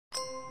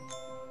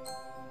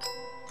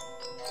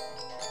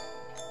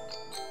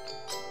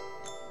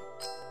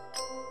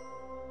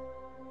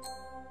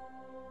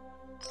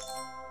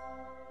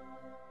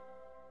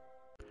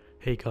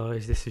Hey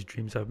guys, this is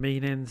Dreams Have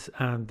Meanings,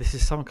 and this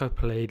is something I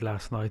played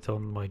last night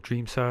on my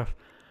Dream Surf,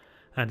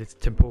 and it's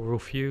Temporal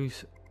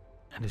Fuse,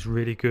 and it's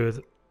really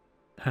good.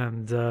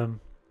 And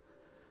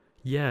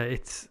yeah,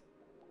 it's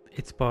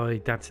by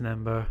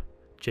DancingEmber,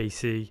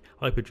 JC,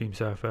 Hyper Dream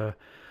Surfer,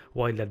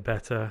 Wide Led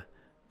Better,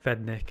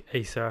 Vednik,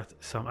 ASAT,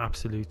 some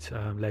absolute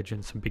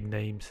legends, some big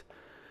names,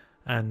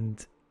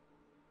 and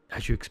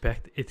as you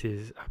expect, it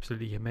is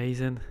absolutely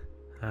amazing.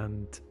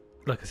 And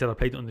like I said, I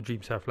played it on the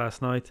Dream Surf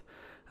last night,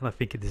 and I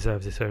think it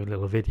deserves its own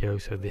little video,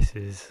 so this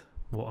is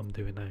what I'm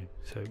doing now.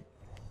 So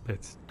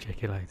let's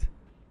check it out.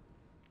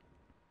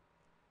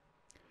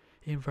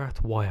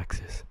 Invert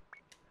y-axis.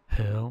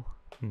 Hell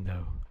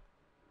no.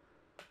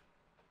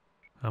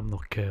 I'm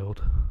not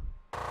killed.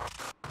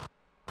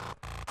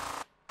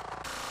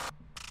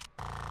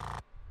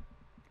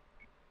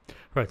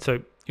 Right,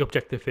 so the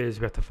objective is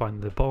we have to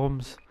find the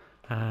bombs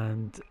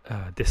and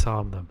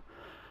disarm them.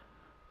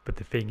 But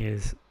the thing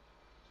is,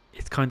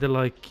 it's kind of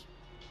like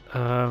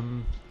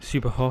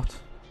super hot,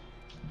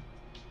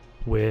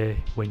 where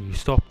when you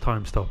stop,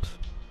 time stops.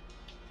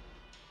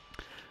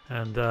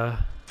 And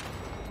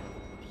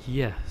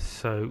yeah,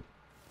 so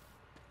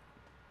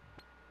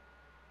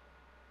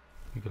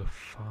you gotta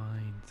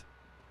find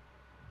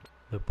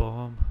the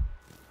bomb.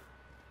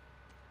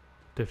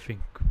 Don't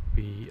think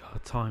we are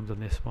timed on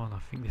this one. I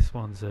think this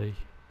one's a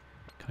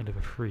kind of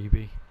a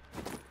freebie.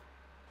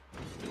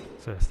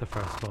 So that's the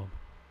first bomb.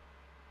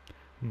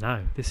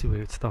 Now this is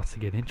where it starts to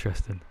get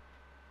interesting.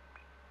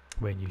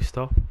 When you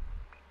stop,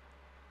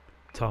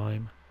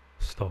 time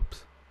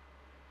stops.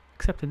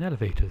 Except in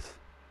elevators.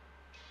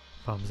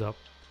 Thumbs up.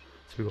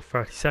 So we've got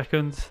 30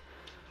 seconds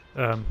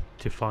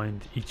to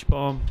find each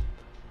bomb.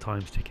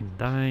 Time's ticking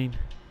down.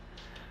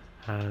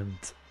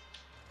 And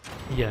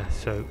yeah,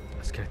 so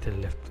let's get to the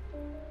left,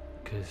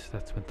 because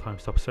that's when time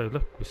stops. So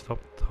look, we stop,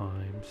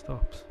 time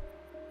stops.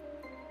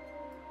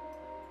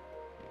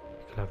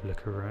 We can have a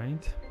look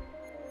around.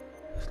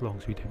 As long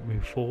as we don't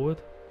move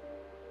forward,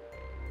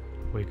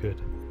 we're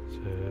good. So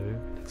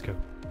let's go.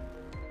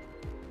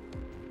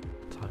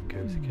 Time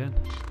goes again.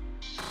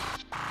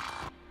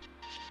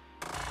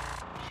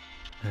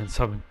 And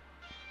something's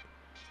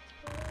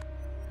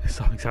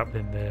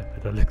happening there,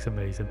 but that looks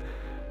amazing.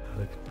 That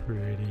looks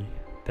pretty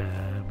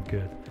damn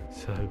good.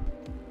 So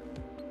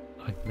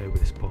I know where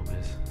this bomb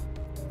is.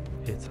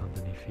 It's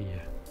underneath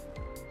here.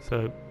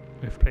 So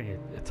we've plenty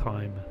of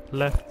time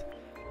left.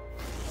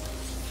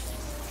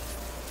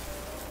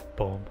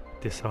 Bomb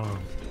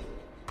disarmed.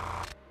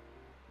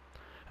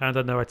 And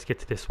I know how to get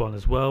to this one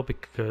as well,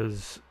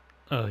 because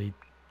I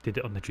did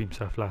it on the Dream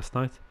Surf last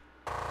night.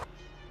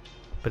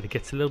 But it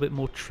gets a little bit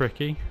more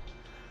tricky.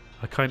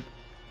 I can't...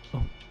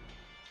 Oh.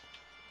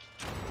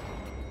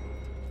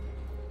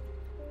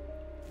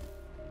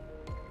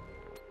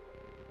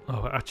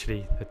 Oh,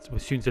 actually,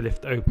 as soon as the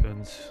lift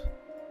opens,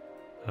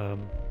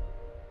 time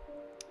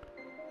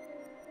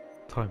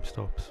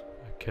stops.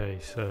 Okay,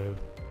 so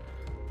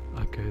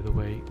I go the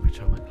way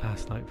which I went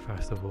last night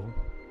first of all.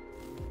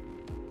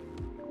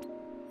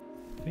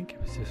 I think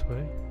it was this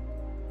way.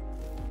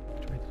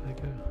 Which way did I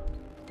go?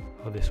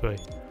 Oh, this way.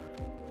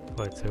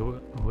 Right, so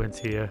I went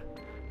here,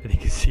 and you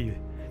can see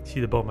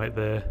the bomb out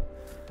there.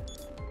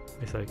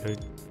 It's like, oh,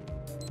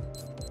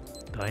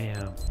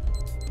 damn.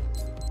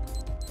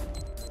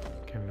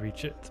 Can we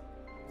reach it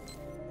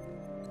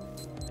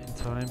in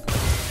time?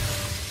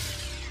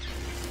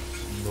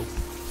 Nope.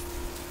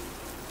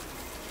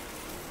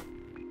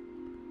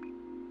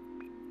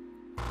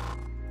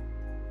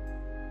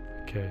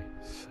 Okay,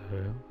 so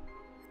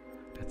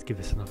let's give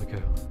this another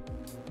go.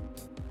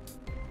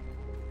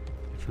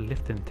 If the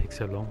lift didn't take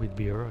so long, we'd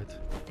be alright.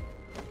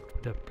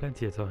 We'd have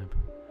plenty of time.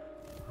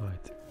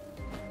 Alright.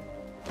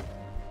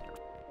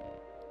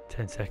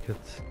 10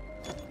 seconds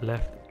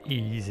left.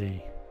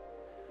 Easy.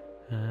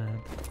 And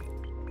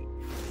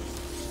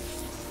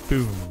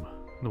boom.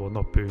 No, well,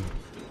 not boom.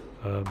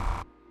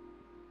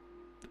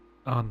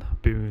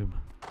 Unboom.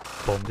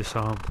 Bomb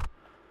disarmed.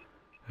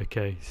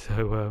 Okay,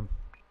 so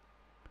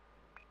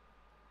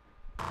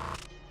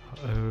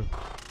uh-oh.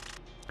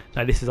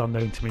 Now this is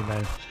unknown to me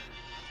now.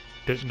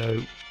 Don't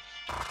know.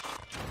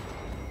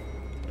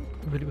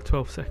 I've only got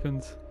 12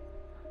 seconds.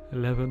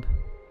 11.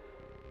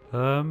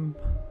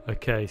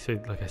 Okay, so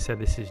like I said,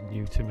 this is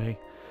new to me.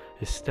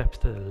 There's steps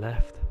to the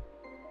left.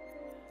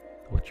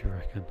 What do you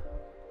reckon?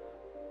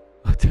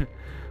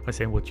 I'm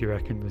saying what do you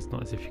reckon? It's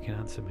not as if you can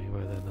answer me.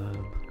 Well then,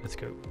 let's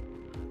go.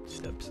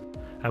 Steps.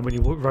 And when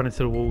you run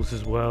into the walls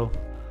as well,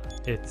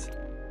 it's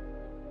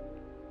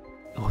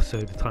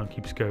also the time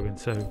keeps going,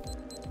 so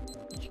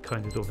you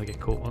kind of don't want to get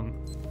caught on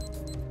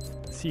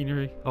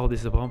scenery. Oh,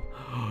 this is a bomb.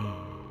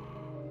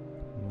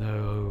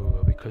 No,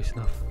 are we close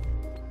enough?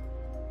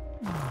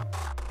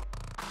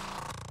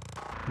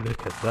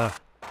 Look at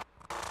that.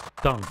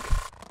 Dunk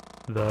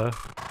the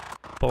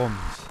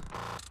bombs.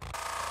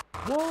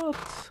 What?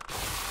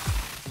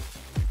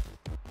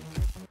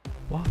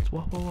 What?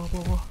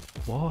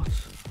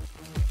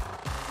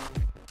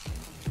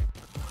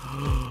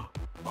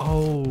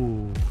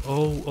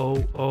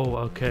 Oh,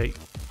 okay.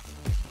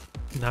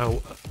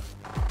 Now,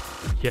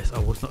 Yes, I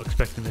was not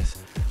expecting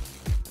this.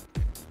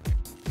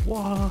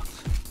 What?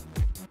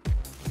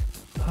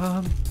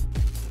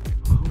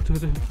 What do I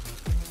do?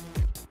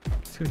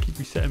 It's gonna keep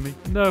resetting me.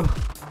 No!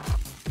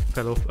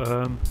 Fell off.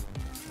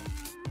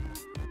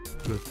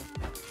 Good.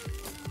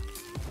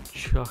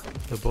 Chuck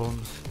the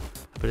bombs.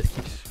 But it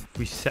keeps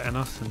resetting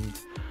us and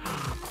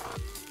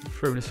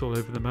throwing us all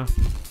over the map.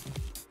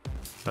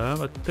 I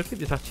don't think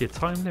there's actually a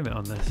time limit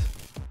on this.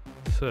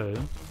 So,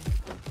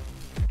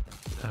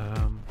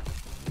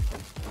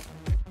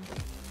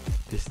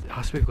 this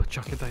has to be got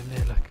chuck it down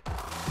there, like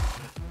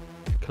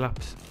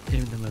collapse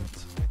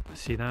imminent.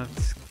 See that?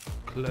 It's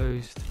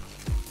closed.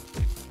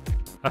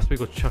 Has to be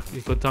got chuck.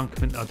 You got dunk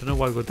him in. I don't know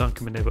why we got dunk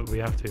him in there, but we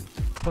have to.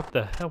 What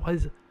the hell? Why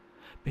is it?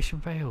 Mission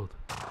failed?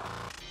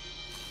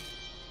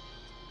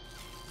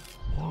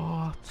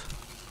 What?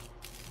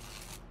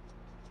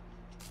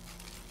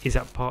 Is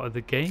that part of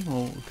the game,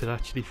 or did it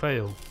actually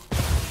fail?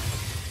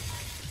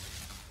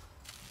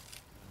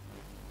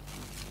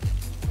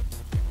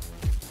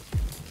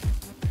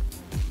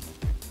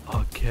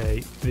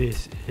 Okay,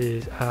 this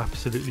is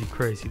absolutely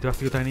crazy. Do I have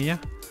to go down here?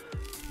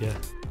 Yeah.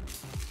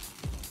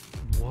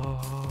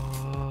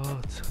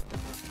 What?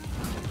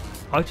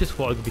 I just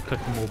thought I could be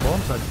collecting more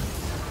bombs. I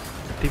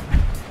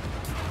didn't.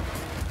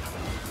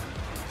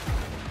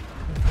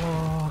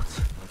 What?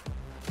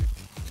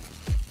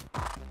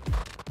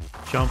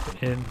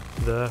 Jump in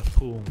the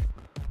pool.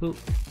 Well,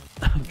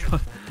 I'm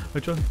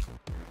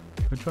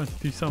trying to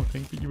do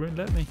something, but you won't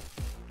let me.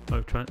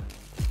 I'm trying.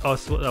 Oh, I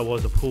thought that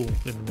was a pool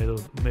in the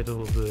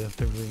middle of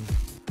the room.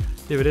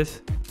 Here it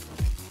is.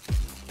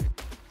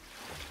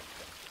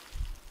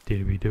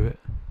 Did we do it?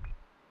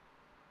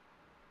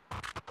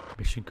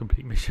 Mission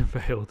complete. Mission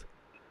failed.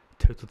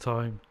 Total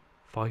time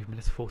 5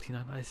 minutes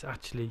 49. That is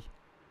actually.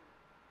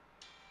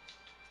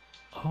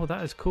 Oh,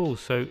 that is cool.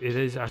 So it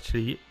is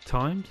actually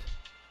timed.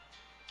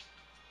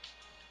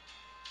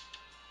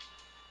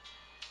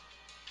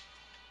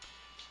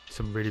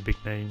 Some really big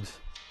names.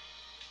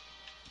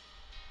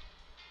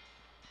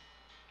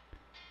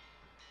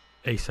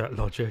 ASAT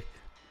Logic,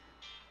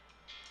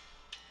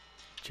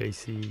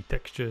 JC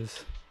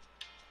Textures,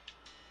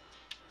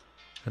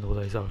 and all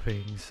those other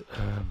things.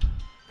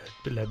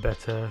 Bit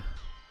better.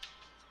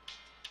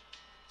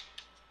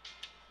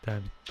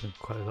 Damn, done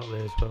quite a lot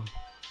there as well.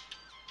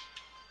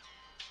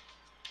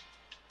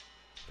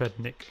 Fed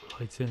Nick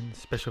Lighton,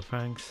 special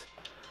thanks.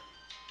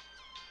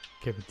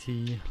 Kevin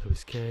T,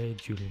 Lewis K,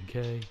 Julian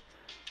K.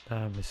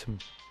 There's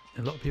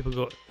a lot of people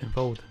got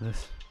involved in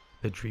this.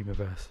 The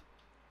Dreamiverse.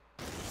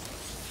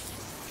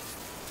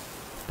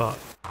 But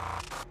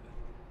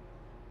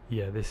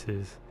yeah, this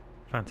is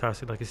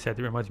fantastic. Like I said,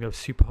 it reminds me of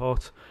Super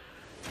Hot.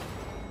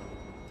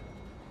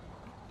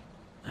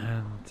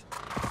 And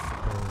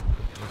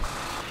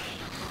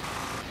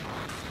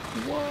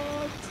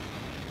what?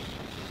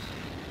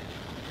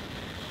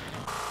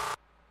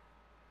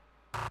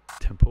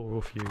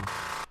 Temporal Fuse.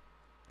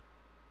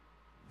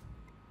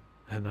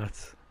 And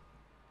that's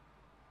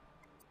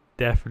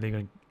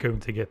definitely going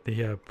to get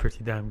the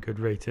pretty damn good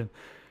rating,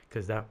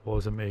 because that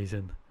was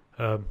amazing.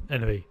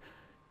 Anyway,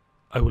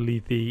 I will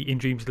leave the In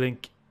Dreams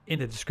link in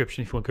the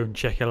description if you want to go and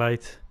check it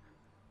out.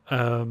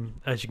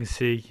 As you can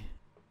see,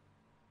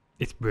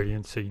 it's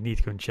brilliant, so you need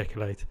to go and check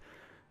it out.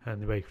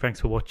 Anyway,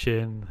 thanks for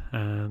watching,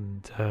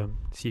 and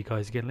see you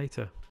guys again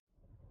later.